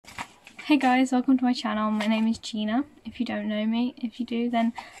Hey guys, welcome to my channel. My name is Gina. If you don't know me, if you do,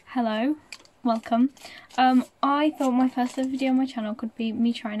 then hello, welcome. I thought my first ever video on my channel could be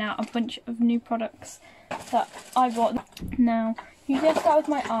me trying out a bunch of new products that I bought. Now, usually I start with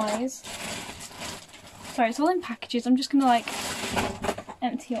my eyes. Sorry, it's all in packages. I'm just gonna like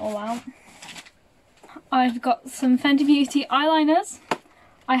empty it all out. I've got some Fenty Beauty eyeliners.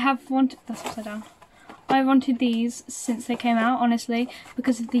 I have wanted, that's upside down. I wanted these since they came out, honestly,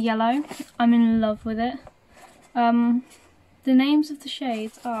 because of the yellow. I'm in love with it. The names of the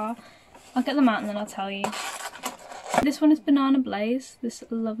shades are, I'll get them out and then I'll tell you. This one is Banana Blaze, this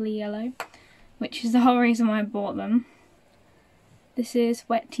lovely yellow, which is the whole reason why I bought them. This is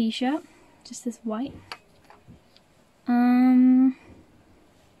Wet T-shirt, just this white. Hottie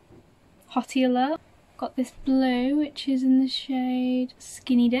Alert. Got this blue, which is in the shade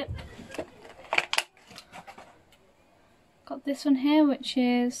Skinny Dip. Got this one here, which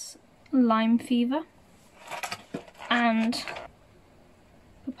is Lime Fever, and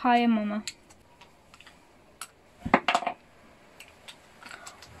Papaya Mama.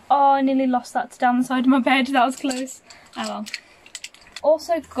 Oh, I nearly lost that down the side of my bed, that was close. Oh well.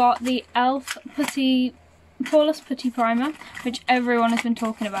 Also got the e.l.f. Poreless Putty Primer, which everyone has been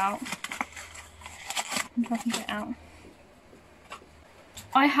talking about. If I can get it out.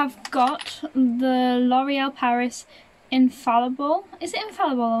 I have got the L'Oréal Paris Infallible. Is it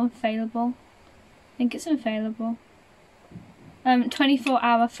infallible or infallible? I think it's infallible.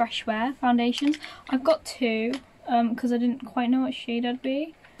 24-hour fresh wear foundations. I've got two because I didn't quite know what shade I'd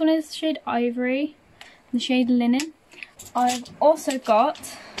be. One is the shade Ivory, the shade Linen. I've also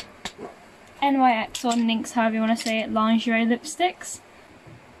got NYX or NYX, however you want to say it, lingerie lipsticks.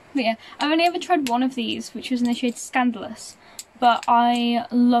 But yeah, I've only ever tried one of these, which was in the shade Scandalous. But I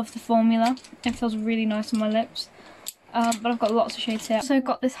love the formula. It feels really nice on my lips. But I've got lots of shades here. So I've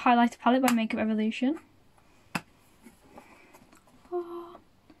got this highlighter palette by Makeup Revolution. Oh,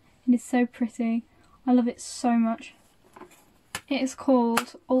 it is so pretty. I love it so much. It is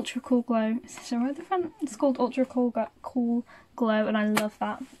called Ultra Cool Glow. Is this right at the front? It's called Ultra Cool Glow, and I love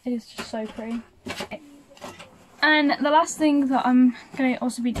that. It is just so pretty. And the last thing that I'm going to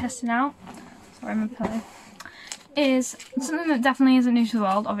also be testing out, sorry, my pillow, is something that definitely isn't new to the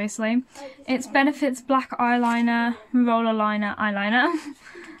world, obviously. It's Benefit's Black Eyeliner Roller Liner Eyeliner.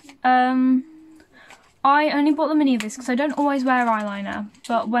 I only bought the mini of this because I don't always wear eyeliner,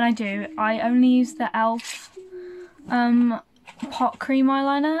 but when I do, I only use the e.l.f. Pot Cream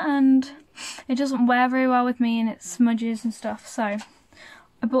eyeliner, and it doesn't wear very well with me and it smudges and stuff, so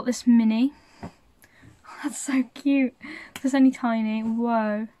I bought this mini. That's so cute. It's only tiny.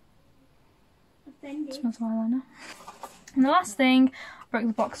 Whoa. It smells of eyeliner. And the last thing, I broke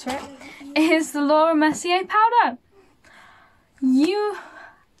the box for it, is the Laura Mercier powder. You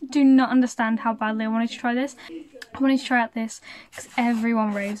do not understand how badly I wanted to try this. I wanted to try out this because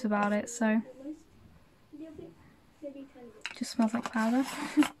everyone raves about it, so it just smells like powder.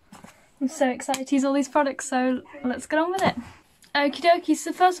 I'm so excited to use all these products, so let's get on with it. Okie dokie,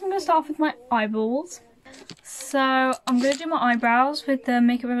 so first I'm going to start off with my eyeballs. So I'm going to do my eyebrows with the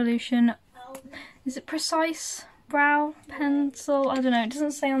Makeup Revolution, is it Precise Brow Pencil? I don't know, it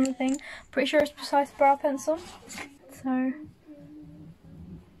doesn't say on the thing. Pretty sure it's Precise Brow Pencil. So I'm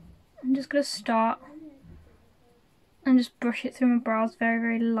just going to start and just brush it through my brows very,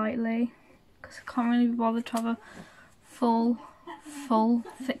 very lightly, because I can't really be bothered to have a full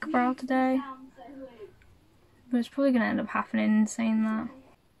thick brow today. But it's probably going to end up happening in saying that.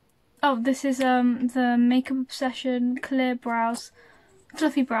 Oh, this is the Makeup Obsession Clear Brows,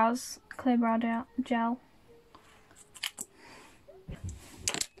 Fluffy Brows Clear Brow Gel.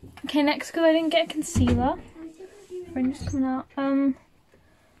 Okay, next, because I didn't get a concealer, just coming out.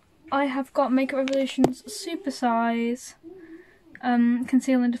 I have got Makeup Revolution's Super Size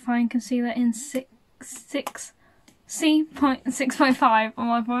Conceal and Define Concealer in 6.5. Oh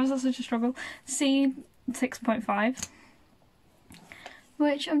my god, that's such a struggle. C 6.5.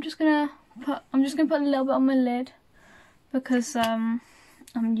 Which I'm just gonna put a little bit on my lid because I'm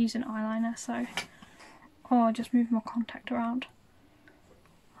using eyeliner, so I just moved my contact around.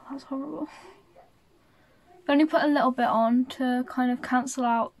 Oh, that's horrible. I only put a little bit on to kind of cancel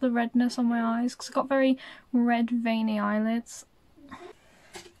out the redness on my eyes because I've got very red veiny eyelids.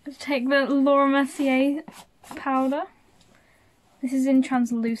 Let's take the Laura Mercier powder. This is in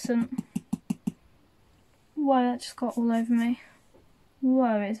translucent. Whoa, that just got all over me.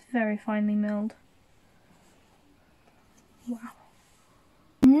 Whoa, it's very finely milled. Wow.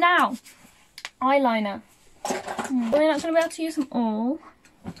 Now, eyeliner. We're not going to be able to use them all,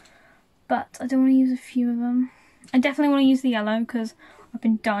 but I don't want to use a few of them. I definitely want to use the yellow because I've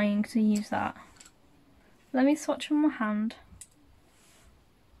been dying to use that. Let me swatch on my hand.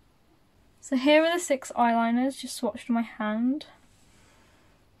 So here are the 6 eyeliners just swatched on my hand.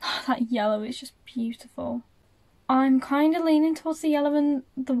 That yellow is just beautiful. I'm kind of leaning towards the yellow and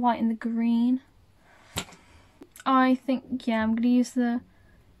the white and the green. I think, yeah, I'm going to use the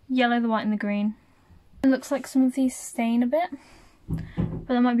yellow, the white and the green. It looks like some of these stain a bit, but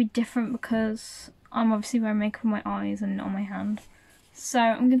that might be different because I'm obviously wearing makeup on my eyes and not on my hand. So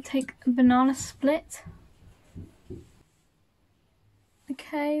I'm going to take a banana split.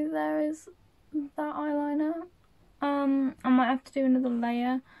 Okay, there is that eyeliner. I might have to do another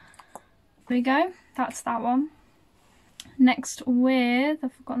layer. There we go, that's that one. Next with,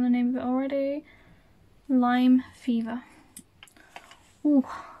 I've forgotten the name of it already, Lime Fever. Ooh.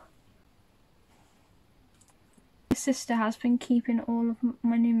 My sister has been keeping all of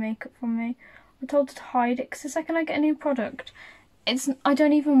my new makeup from me. I told her to hide it because the second I get a new product, I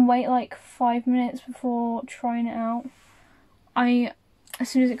don't even wait like 5 minutes before trying it out. As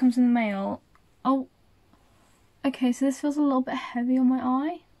soon as it comes in the mail, oh, okay, so this feels a little bit heavy on my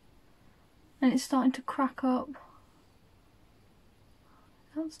eye, and it's starting to crack up.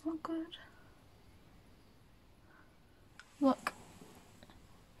 That's not good. Look,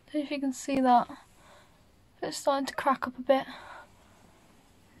 I don't know if you can see that. It's starting to crack up a bit.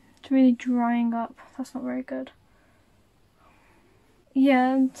 It's really drying up. That's not very good.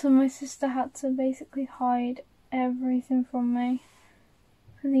 Yeah, so my sister had to basically hide everything from me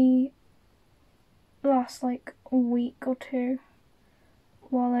for the last like week or two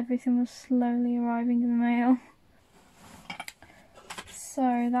while everything was slowly arriving in the mail.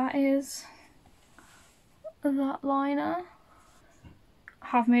 So that is that liner. I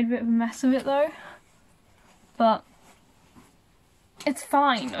have made a bit of a mess of it though, but it's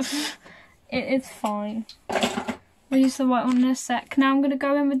fine. It's fine. We'll use the white one in a sec. Now I'm going to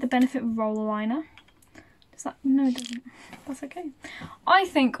go in with the Benefit Roller Liner. Does that? No, it doesn't. That's okay. I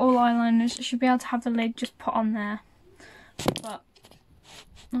think all eyeliners should be able to have the lid just put on there, but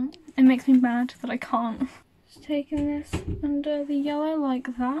oh, it makes me mad that I can't. Just taking this under the yellow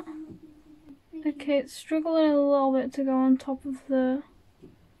like that. Okay, it's struggling a little bit to go on top of the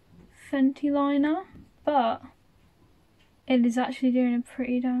Fenty liner, but it is actually doing a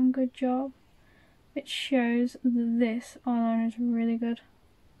pretty damn good job. It shows that this eyeliner is really good.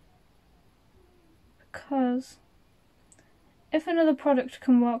 Because if another product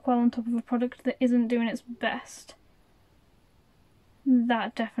can work well on top of a product that isn't doing its best,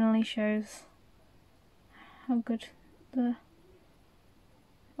 that definitely shows how good the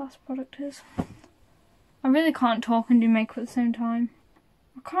last product is. I really can't talk and do makeup at the same time.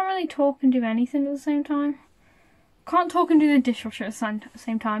 I can't really talk and do anything at the same time. I can't talk and do the dishwasher at the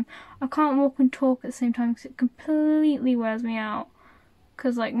same time. I can't walk and talk at the same time because it completely wears me out.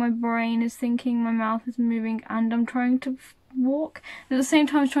 Because like my brain is thinking, my mouth is moving, and I'm trying to walk. And at the same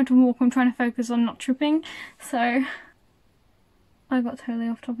time as trying to walk, I'm trying to focus on not tripping. So I got totally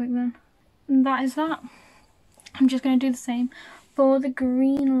off topic then. And that is that. I'm just going to do the same for the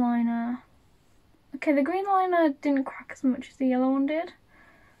green liner. Okay, the green liner didn't crack as much as the yellow one did.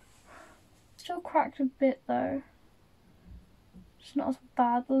 Still cracked a bit though. Just not as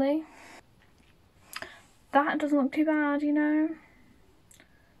badly. That doesn't look too bad, you know.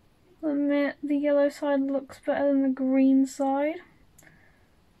 I'll admit the yellow side looks better than the green side.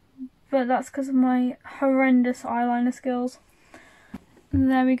 But that's because of my horrendous eyeliner skills.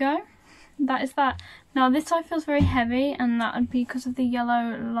 There we go. That is that. Now this side feels very heavy, and that would be because of the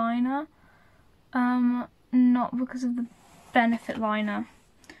yellow liner. Not because of the Benefit liner.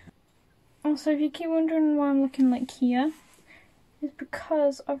 Also, if you keep wondering why I'm looking like here, it's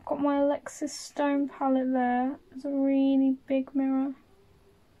because I've got my Alexis Stone palette there. It's a really big mirror.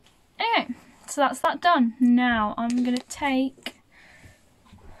 Anyway, so that's that done. Now I'm going to take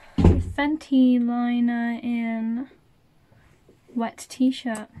the Fenty liner in Wet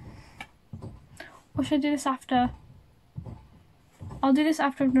T-shirt. Or should I do this after? I'll do this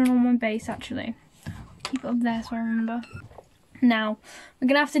after I've done all my base actually. Keep it up there so I remember. Now, we're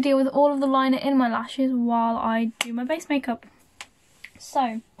going to have to deal with all of the liner in my lashes while I do my base makeup.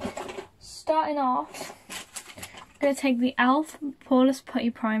 So, starting off, I'm going to take the e.l.f. Poreless Putty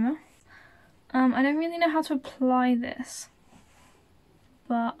Primer. I don't really know how to apply this,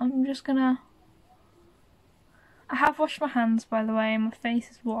 but I'm just going to... I have washed my hands, by the way, and my face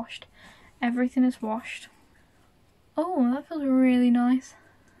is washed. Everything is washed. Oh, that feels really nice.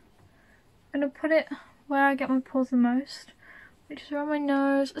 I'm going to put it where I get my pores the most, which is around my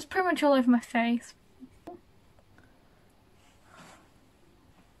nose. It's pretty much all over my face.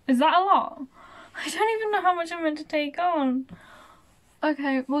 Is that a lot? I don't even know how much I'm meant to take on.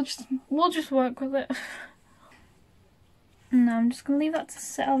 Okay, we'll just work with it. No, I'm just gonna leave that to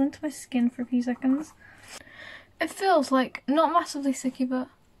settle into my skin for a few seconds. It feels like not massively sticky, but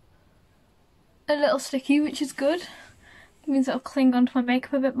a little sticky, which is good. It means it'll cling onto my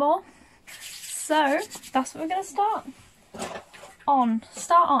makeup a bit more. So that's what we're gonna start on.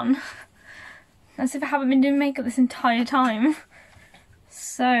 As if I haven't been doing makeup this entire time.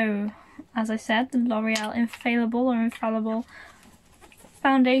 So, as I said, the L'Oréal Infallible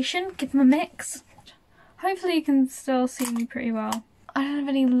Foundation. Give them a mix. Hopefully you can still see me pretty well. I don't have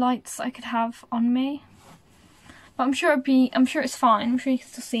any lights I could have on me, but I'm sure it's fine. I'm sure you can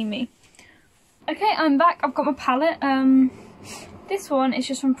still see me. Okay, I'm back. I've got my palette. This one is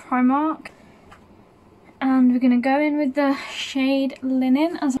just from Primark, and we're gonna go in with the shade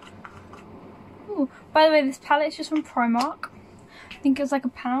Linen. Ooh, by the way, this palette is just from Primark. I think it was like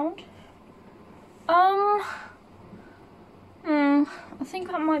 £1. I think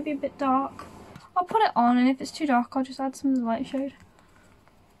that might be a bit dark. I'll put it on, and if it's too dark, I'll just add some of the light shade.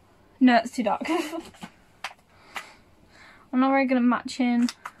 No, it's too dark. I'm not very good at matching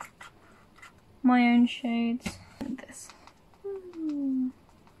my own shades. This. There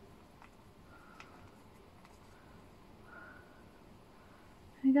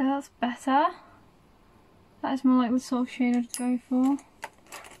we go, that's better. That is more like the sort of shade I'd go for.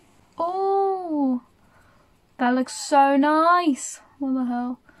 Oh, that looks so nice. What the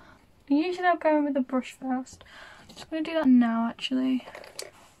hell? Usually I'll go in with the brush first. I'm just going to do that now, actually.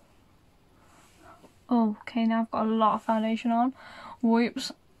 Oh, okay, now I've got a lot of foundation on.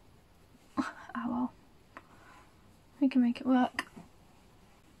 Whoops. Oh well. We can make it work.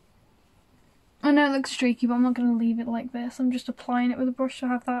 I know it looks streaky, but I'm not going to leave it like this. I'm just applying it with a brush to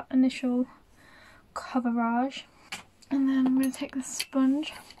have that initial coverage. And then I'm going to take this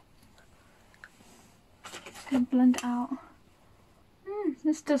sponge. Just going to blend it out.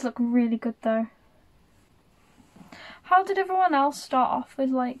 This does look really good though. How did everyone else start off with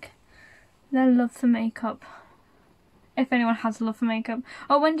like their love for makeup? If anyone has a love for makeup.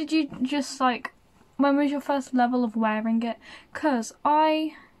 Or when did you just like, when was your first level of wearing it? Because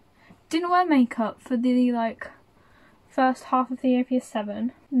I didn't wear makeup for the like first half of the year of year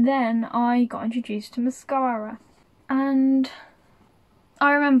 7. Then I got introduced to mascara. And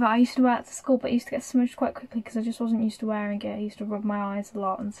I remember I used to wear it to school, but I used to get smudged quite quickly because I just wasn't used to wearing it. I used to rub my eyes a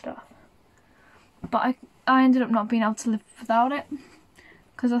lot and stuff. But I ended up not being able to live without it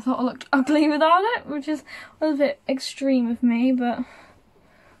because I thought I looked ugly without it, which was a bit extreme of me, but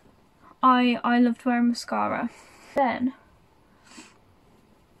I loved wearing mascara. Then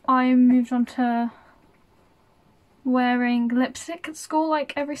I moved on to wearing lipstick at school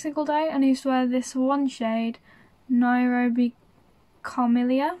like every single day, and I used to wear this one shade, Nairobi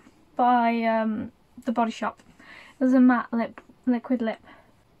Carmelia by The Body Shop. It was a matte liquid lip.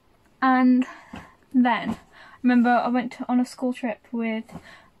 And then I remember I went on a school trip with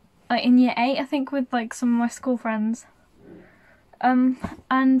in year 8, I think, with like some of my school friends,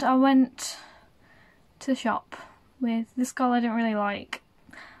 and I went to the shop with this girl I didn't really like.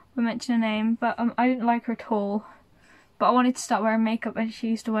 We mention her name, but I didn't like her at all, but I wanted to start wearing makeup, and she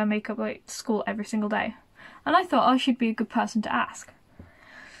used to wear makeup like to school every single day. And I thought, oh, she'd be a good person to ask.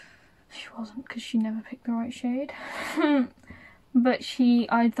 She wasn't, because she never picked the right shade. But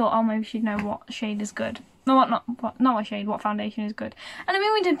I thought, oh, maybe she'd know what shade is good. No, not what shade, what foundation is good. And I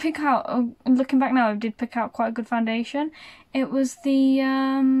mean, we did pick out, looking back now, I did pick out quite a good foundation. It was the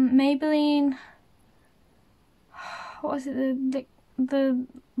Maybelline, what was it, the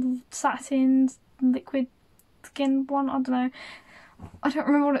satin liquid skin one, I don't know. I don't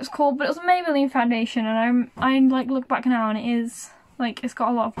remember what it's called, but it was a Maybelline foundation, and I like look back now, and it is like, it's got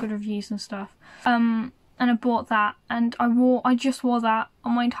a lot of good reviews and stuff. And I bought that, and I just wore that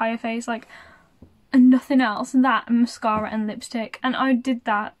on my entire face, like, and nothing else. That and mascara and lipstick, and I did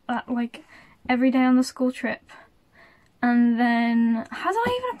that like every day on the school trip. And then, how did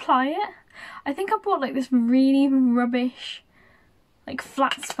I even apply it? I think I bought like this really rubbish like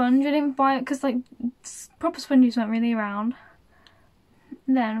flat sponge. I didn't buy it because like proper sponges weren't really around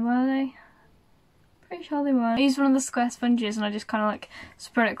then, were they? Pretty sure they weren't. I used one of the square sponges, and I just kind of like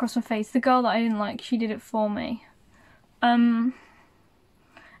spread it across my face. The girl that I didn't like, she did it for me. And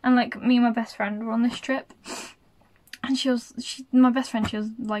like me and my best friend were on this trip, and my best friend, she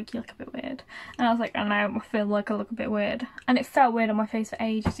was like, you look a bit weird. And I was like, I know, I feel like I look a bit weird. And it felt weird on my face for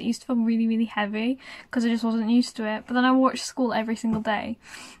ages. It used to feel really, really heavy because I just wasn't used to it. But then I wore it to school every single day.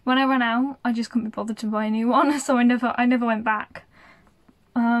 When I ran out, I just couldn't be bothered to buy a new one, so I never went back.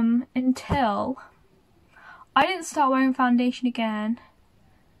 Until I didn't start wearing foundation again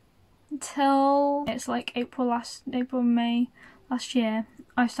until it's like April, May last year,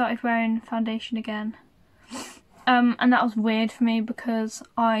 I started wearing foundation again. And that was weird for me because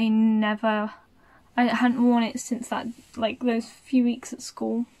I hadn't worn it since that, like, those few weeks at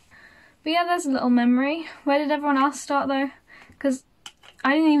school. But yeah, there's a little memory. Where did everyone else start though? Because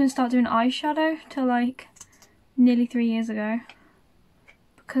I didn't even start doing eyeshadow till like nearly 3 years ago.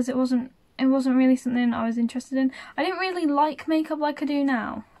 Because it wasn't really something I was interested in. I didn't really like makeup like I do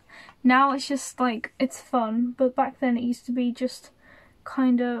now. Now it's just like, it's fun, but back then it used to be just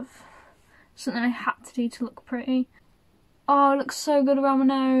kind of something I had to do to look pretty. Oh, it looks so good around my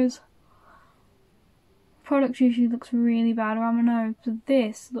nose. Product usually looks really bad around my nose, but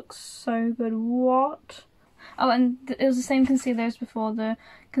this looks so good. What? Oh, and it was the same concealer as before, the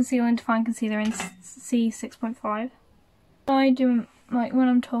Conceal and Define Concealer in C6.5. I do, like, when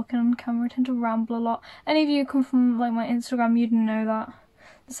I'm talking on camera, I tend to ramble a lot. Any of you come from, like, my Instagram, you'd know that.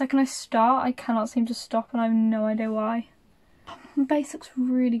 The second I start, I cannot seem to stop, and I have no idea why. My base looks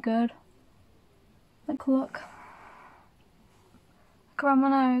really good. Like, look. Look around my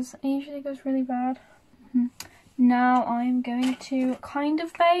nose. It usually goes really bad. Now I'm going to kind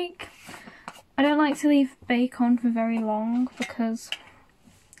of bake. I don't like to leave bake on for very long because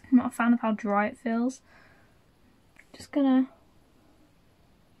I'm not a fan of how dry it feels. Just gonna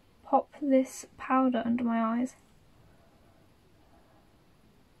pop this powder under my eyes.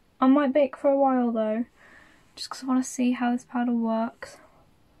 I might bake for a while though, just because I want to see how this powder works.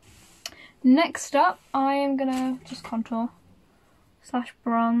 Next up, I am gonna just contour /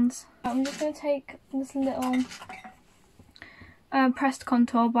 bronze. I'm just gonna take this little pressed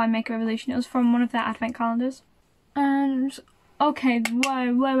contour by Makeup Revolution. It was from one of their advent calendars. And okay,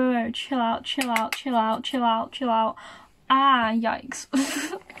 whoa, chill out. Ah, yikes.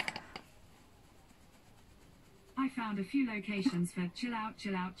 I found a few locations for chill out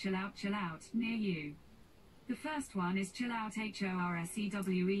near you. The first one is Chill Out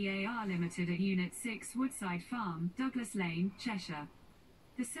HORSEWEAR Limited at Unit 6 Woodside Farm, Douglas Lane, Cheshire.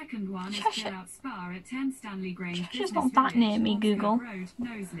 The second one is Chill Out Spa at 10 Stanley Grange Cheshire's Business not that Village, near me, Oxford Google. Road,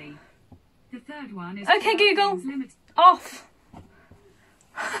 Knowsley. The third one is okay, Google, off.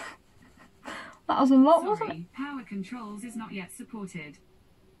 That was a lot, wasn't it? Power controls is not yet supported.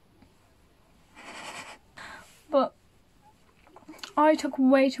 But I took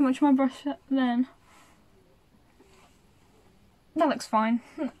way too much of my brush then. That looks fine.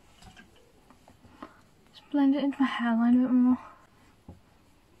 Just blend it into my hairline a bit more.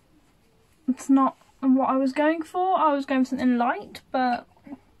 It's not what I was going for. I was going for something light, but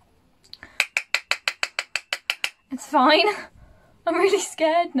it's fine. I'm really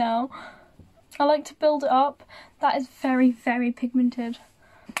scared now. I like to build it up. That is very, very pigmented.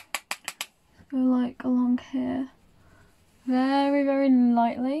 Go like along here. Very, very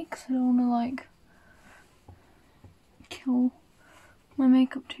lightly, because I don't want to like kill my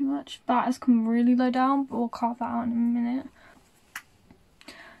makeup too much. That has come really low down, but we'll carve that out in a minute.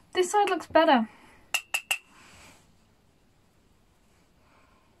 This side looks better.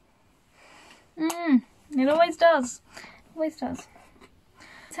 It always does. Always does.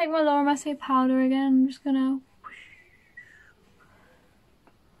 Take my Laura Mercier powder again. I'm just gonna.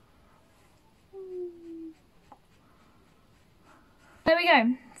 There we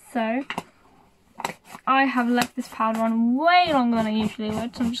go. So I have left this powder on way longer than I usually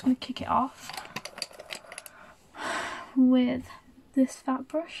would, so I'm just going to kick it off with this fat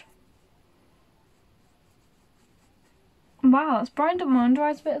brush. Wow, it's brightened up my under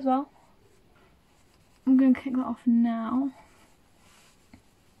eyes a bit as well. I'm going to kick that off now.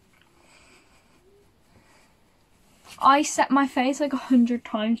 I set my face like 100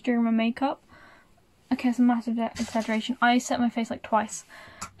 times during my makeup. Okay, it's a massive exaggeration. I set my face like twice.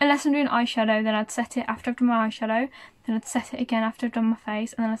 Unless I'm doing eyeshadow, then I'd set it after I've done my eyeshadow, then I'd set it again after I've done my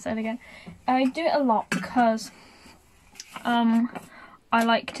face, and then I'd set it again. I do it a lot because I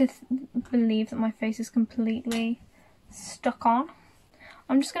like to believe that my face is completely stuck on.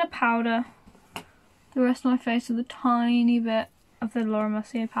 I'm just going to powder the rest of my face with a tiny bit of the Laura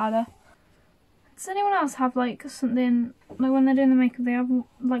Mercier powder. Does anyone else have like something, like when they're doing the makeup, they have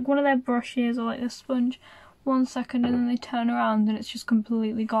like one of their brushes or like a sponge 1 second and then they turn around and it's just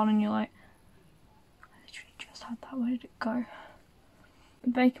completely gone and you're like, I literally just had that, where did it go?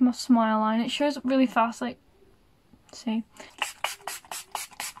 Baking my smile line, it shows up really fast, like, see.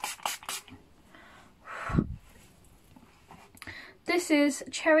 This is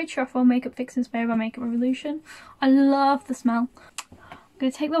Cherry Truffle Makeup Fixing Spray by Makeup Revolution. I love the smell. I'm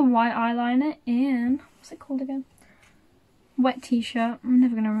going to take the white eyeliner in, what's it called again? Wet T-shirt. I'm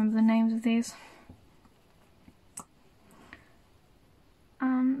never going to remember the names of these.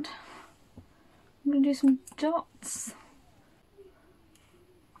 And I'm going to do some dots.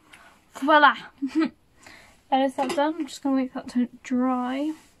 Voila! That is that done. I'm just going to wait for that to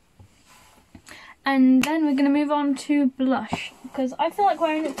dry. And then we're going to move on to blush, because I feel like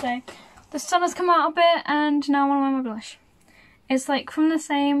wearing it today. The sun has come out a bit and now I want to wear my blush. It's like from the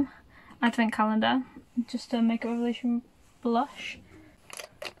same advent calendar, just a Makeup Revolution blush.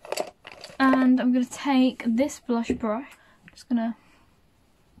 And I'm going to take this blush brush.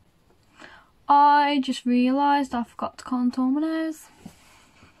 I just realised I forgot to contour my nose.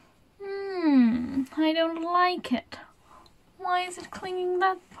 I don't like it. Why is it clinging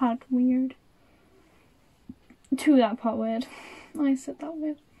that part weird? To that part weird. I said that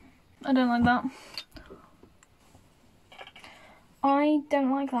weird. I don't like that. I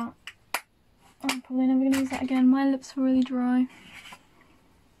don't like that. I'm probably never going to use that again. My lips are really dry.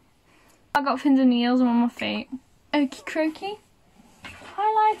 I got pins and needles on my feet. Okie croaky.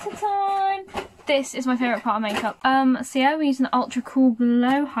 Highlighter time! This is my favourite part of makeup. So yeah, we're using the Ultra Cool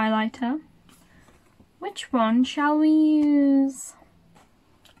Glow highlighter. Which one shall we use?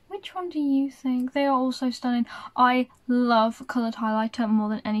 Which one do you think? They are all so stunning. I love coloured highlighter more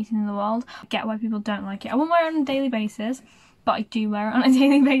than anything in the world. I get why people don't like it. I won't wear it on a daily basis, but I do wear it on a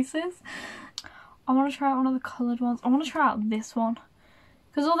daily basis. I want to try out one of the coloured ones. I want to try out this one.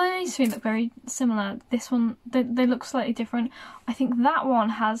 Because although these three look very similar, this one, they look slightly different. I think that one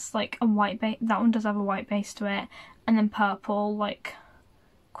has like a white base. That one does have a white base to it. And then purple, like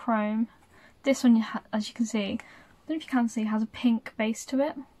chrome. This one, as you can see, I don't know if you can see, has a pink base to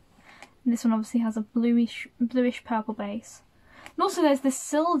it. And this one obviously has a bluish purple base. And also there's this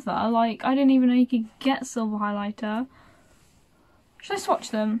silver, like I didn't even know you could get silver highlighter. Should I swatch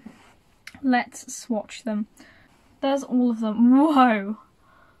them? Let's swatch them. There's all of them. Whoa!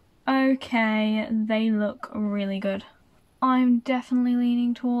 Okay, they look really good. I'm definitely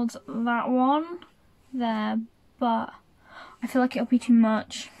leaning towards that one there, but I feel like it'll be too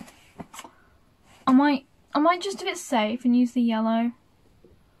much. I might just do it safe and use the yellow.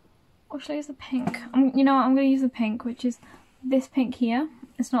 Or should I use the pink? You know what, I'm going to use the pink, which is this pink here.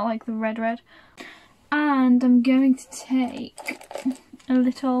 It's not like the red. And I'm going to take a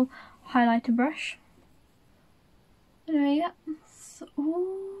little highlighter brush. There you go.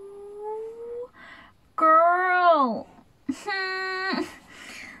 Ooh, girl! That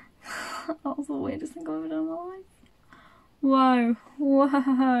was the weirdest thing I've ever done in my life. Whoa,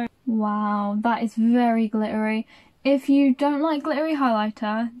 whoa. Wow, that is very glittery. If you don't like glittery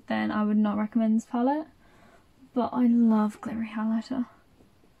highlighter, then I would not recommend this palette. But I love glittery highlighter.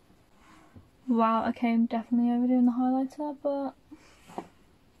 Wow, okay, I'm definitely overdoing the highlighter, but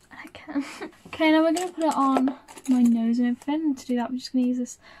I can. Okay, now we're going to put it on my nose and everything. And to do that, we're just going to use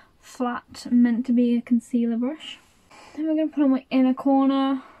this flat, meant to be a concealer brush. Then we're going to put on my inner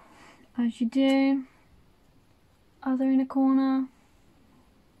corner, as you do. Other inner corner.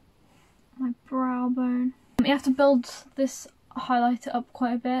 My brow bone. You have to build this highlighter up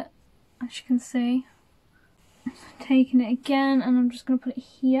quite a bit, as you can see. Taking it again, and I'm just going to put it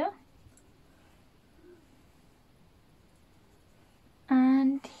here.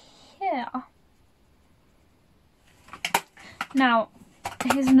 And here. Now,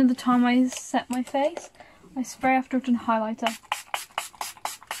 here's another time I set my face. I spray after I've done highlighter.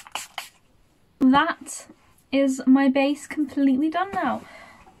 That is my base completely done now.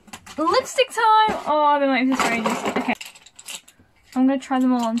 Lipstick time! Oh, I've been waiting for this for ages. Okay. I'm going to try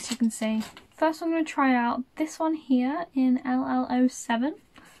them all on so you can see. First I'm going to try out this one here in LL07.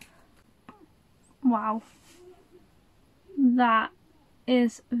 Wow. That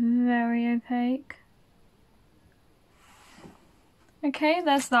is very opaque. Okay,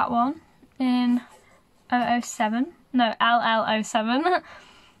 there's that one in 007. No, LL07.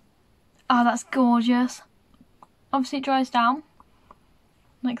 Oh, that's gorgeous. Obviously it dries down.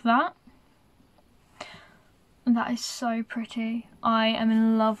 Like that. And that is so pretty. I am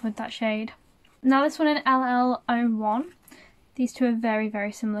in love with that shade. Now this one in LL01. These two are very,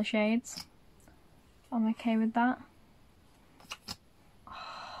 very similar shades. I'm okay with that.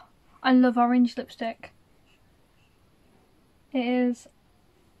 Oh, I love orange lipstick. It is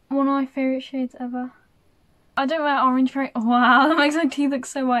one of my favourite shades ever. I don't wear orange very... Wow, that makes my teeth look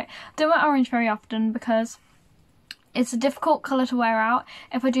so white. I don't wear orange very often because it's a difficult colour to wear out.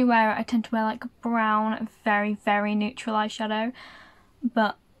 If I do wear it, I tend to wear like a brown, very, very neutral eyeshadow.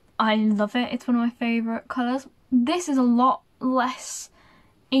 But I love it. It's one of my favourite colours. This is a lot less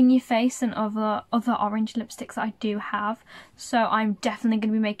in your face than other orange lipsticks that I do have. So I'm definitely going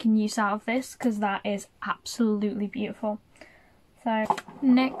to be making use out of this because that is absolutely beautiful. So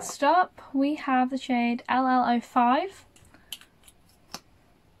next up we have the shade LL05.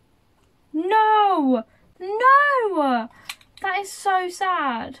 No! No! That is so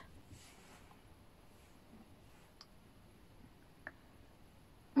sad.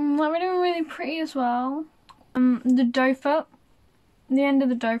 Like, we're doing really pretty as well. The doe foot. The end of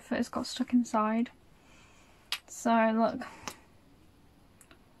the doe foot has got stuck inside. So, look.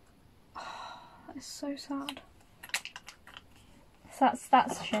 Oh, that is so sad. So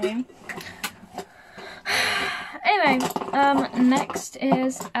that's a shame. Anyway, next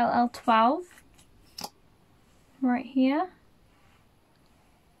is LL12. Right here.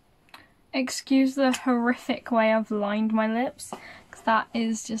 Excuse the horrific way I've lined my lips, because that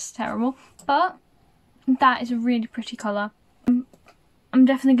is just terrible. But that is a really pretty colour. I'm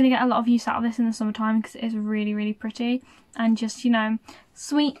definitely going to get a lot of use out of this in the summertime because it is really, really pretty. And just, you know,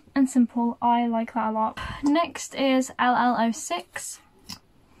 sweet and simple. I like that a lot. Next is LL06.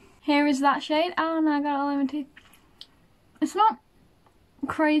 Here is that shade. Oh no, I got it all over my teeth. It's not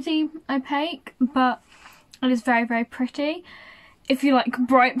crazy opaque, but it is very, very pretty. If you like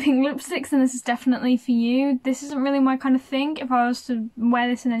bright pink lipsticks, then this is definitely for you. This isn't really my kind of thing. If I was to wear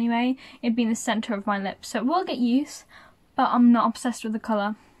this in any way, it'd be in the centre of my lips. So it will get use, but I'm not obsessed with the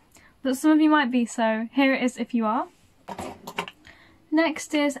colour. But some of you might be, so here it is if you are.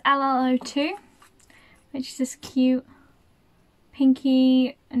 Next is LL02, which is this cute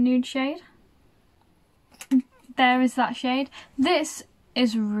pinky nude shade. There is that shade. This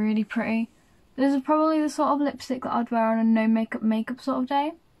is really pretty. This is probably the sort of lipstick that I'd wear on a no makeup sort of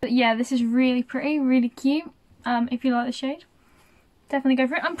day. But yeah, this is really pretty, really cute. If you like the shade, definitely go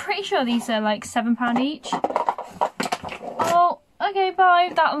for it. I'm pretty sure these are like £7 each. Oh, okay,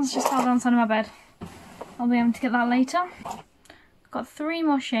 bye. That one's just fell down the side of my bed. I'll be able to get that later. Got 3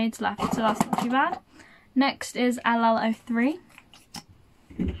 more shades left, so that's not too bad. Next is LL03.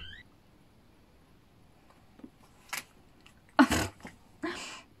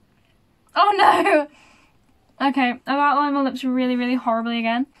 Oh no! Okay, I've outlined my lips really, really horribly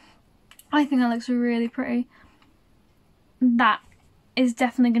again. I think that looks really pretty. That is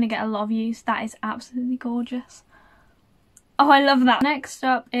definitely going to get a lot of use. That is absolutely gorgeous. Oh, I love that. Next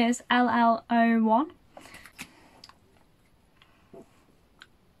up is LL01.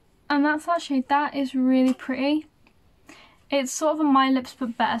 And that's that shade. That is really pretty. It's sort of a My Lips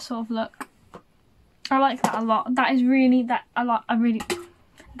But Better sort of look. I like that a lot. That is really,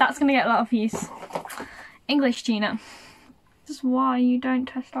 that's going to get a lot of use. English Gina. This is why you don't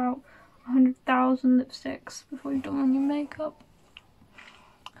test out 100,000 lipsticks before you've done all your makeup.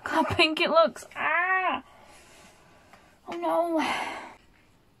 Look how pink it looks. Ah! Oh no.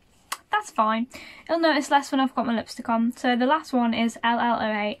 That's fine. You'll notice less when I've got my lipstick on. So the last one is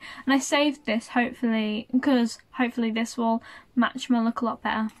LL08. And I saved this hopefully, because hopefully this will match my look a lot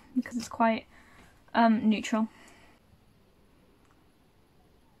better. Because it's quite neutral.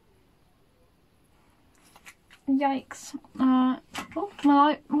 Yikes. Oh, my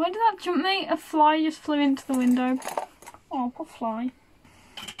light. Why did that jump me? A fly just flew into the window. Oh, poor fly.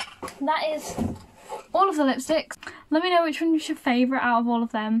 That is all of the lipsticks. Let me know which one is your favourite out of all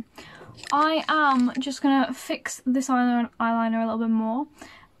of them. I am just going to fix this eyeliner a little bit more.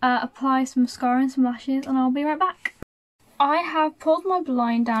 Apply some mascara and some lashes, and I'll be right back. I have pulled my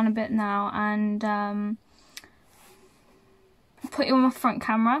blind down a bit now and put it on my front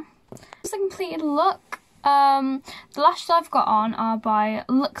camera. It's a completed look. The lashes I've got on are by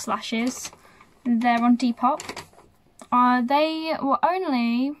LuxLashes. They're on Depop. They were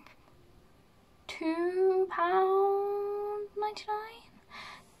only £2.99?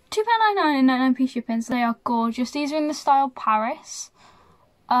 £2.99 and 99p shipping. So they are gorgeous. These are in the style Paris.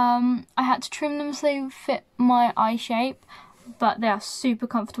 I had to trim them so they fit my eye shape, but they are super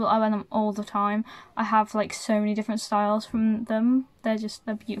comfortable. I wear them all the time. I have like so many different styles from them. They're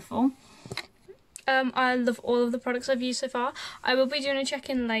beautiful. I love all of the products I've used so far. I will be doing a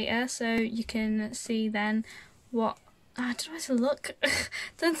check-in later, so you can see then what... I don't know how to look.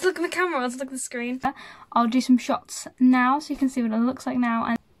 Don't look at the camera, I'll just look at the screen. I'll do some shots now, so you can see what it looks like now,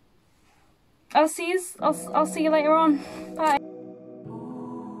 and I'll see you later on. Bye.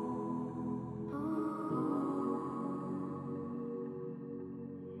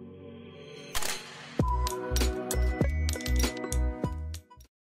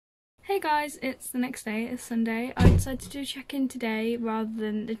 Hey guys, it's the next day, it's Sunday. I decided to do a check-in today rather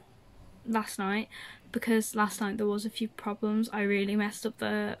than last night because last night there was a few problems. I really messed up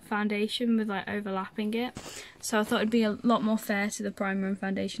the foundation with like overlapping it, so I thought it'd be a lot more fair to the primer and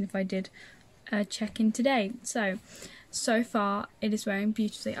foundation if I did a check-in today. So far it is wearing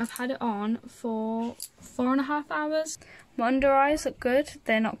beautifully. I've had it on for 4.5 hours. My under eyes look good,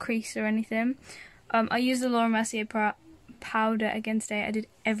 they're not creased or anything. I used the Laura Mercier powder again today. I did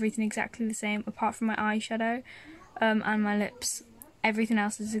everything exactly the same apart from my eyeshadow and my lips. Everything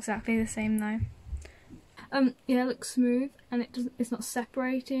else is exactly the same though. Yeah, it looks smooth, and it's not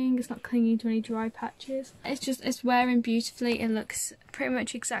separating, it's not clinging to any dry patches. It's wearing beautifully. It looks pretty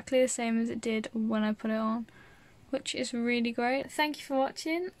much exactly the same as it did when I put it on, which is really great. Thank you for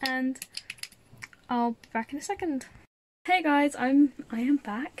watching, and I'll be back in a second. Hey guys, I am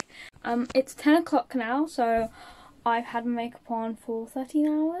back. It's 10 o'clock now, so I've had my makeup on for 13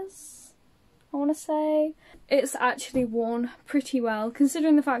 hours, I want to say. It's actually worn pretty well,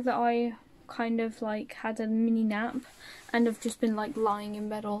 considering the fact that I kind of like had a mini nap and have just been like lying in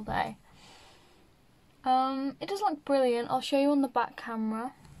bed all day. It does look brilliant. I'll show you on the back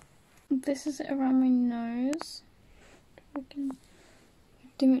camera. This is it around my nose. If I can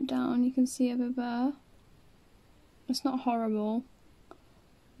dim it down, you can see it a bit better. It's not horrible,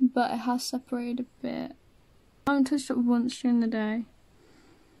 but it has separated a bit. I haven't touched it once during the day,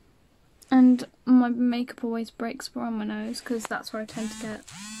 and my makeup always breaks around my nose because that's where I tend to get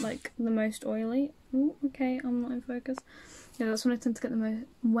like the most oily. Oh, okay, I'm not in focus. Yeah, that's when I tend to get the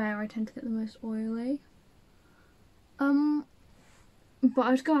most oily. But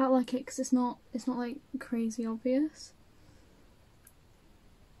I'd go out like it because it's not like crazy obvious.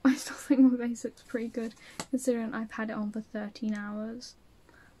 I still think my base looks pretty good considering I've had it on for 13 hours.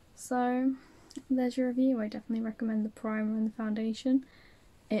 So there's your review. I definitely recommend the primer and the foundation.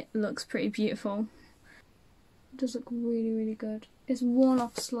 It looks pretty beautiful. It does look really good. It's worn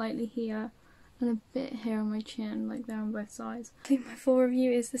off slightly here and a bit here on my chin, like there on both sides. I think my full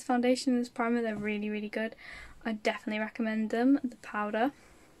review is this foundation and this primer. They're really good. I definitely recommend them. The powder,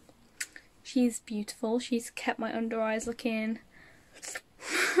 she's beautiful. She's kept my under eyes looking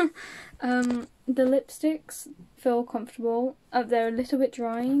the lipsticks feel comfortable. They're a little bit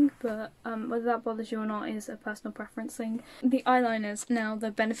drying, but whether that bothers you or not is a personal preference thing. The eyeliners, now the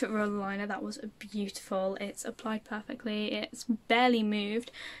Benefit roller liner, that was beautiful. It's applied perfectly. It's barely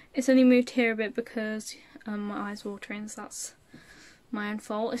moved. It's only moved here a bit because my eyes watering, so that's my own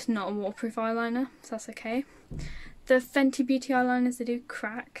fault. It's not a waterproof eyeliner, so that's okay. The Fenty Beauty eyeliners, they do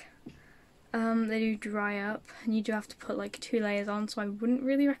crack. They do dry up, and you do have to put like 2 layers on, so I wouldn't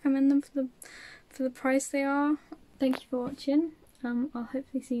really recommend them for the price they are. Thank you for watching. I'll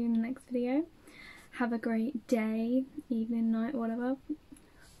hopefully see you in the next video. Have a great day, evening, night, whatever.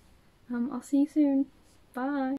 I'll see you soon. Bye.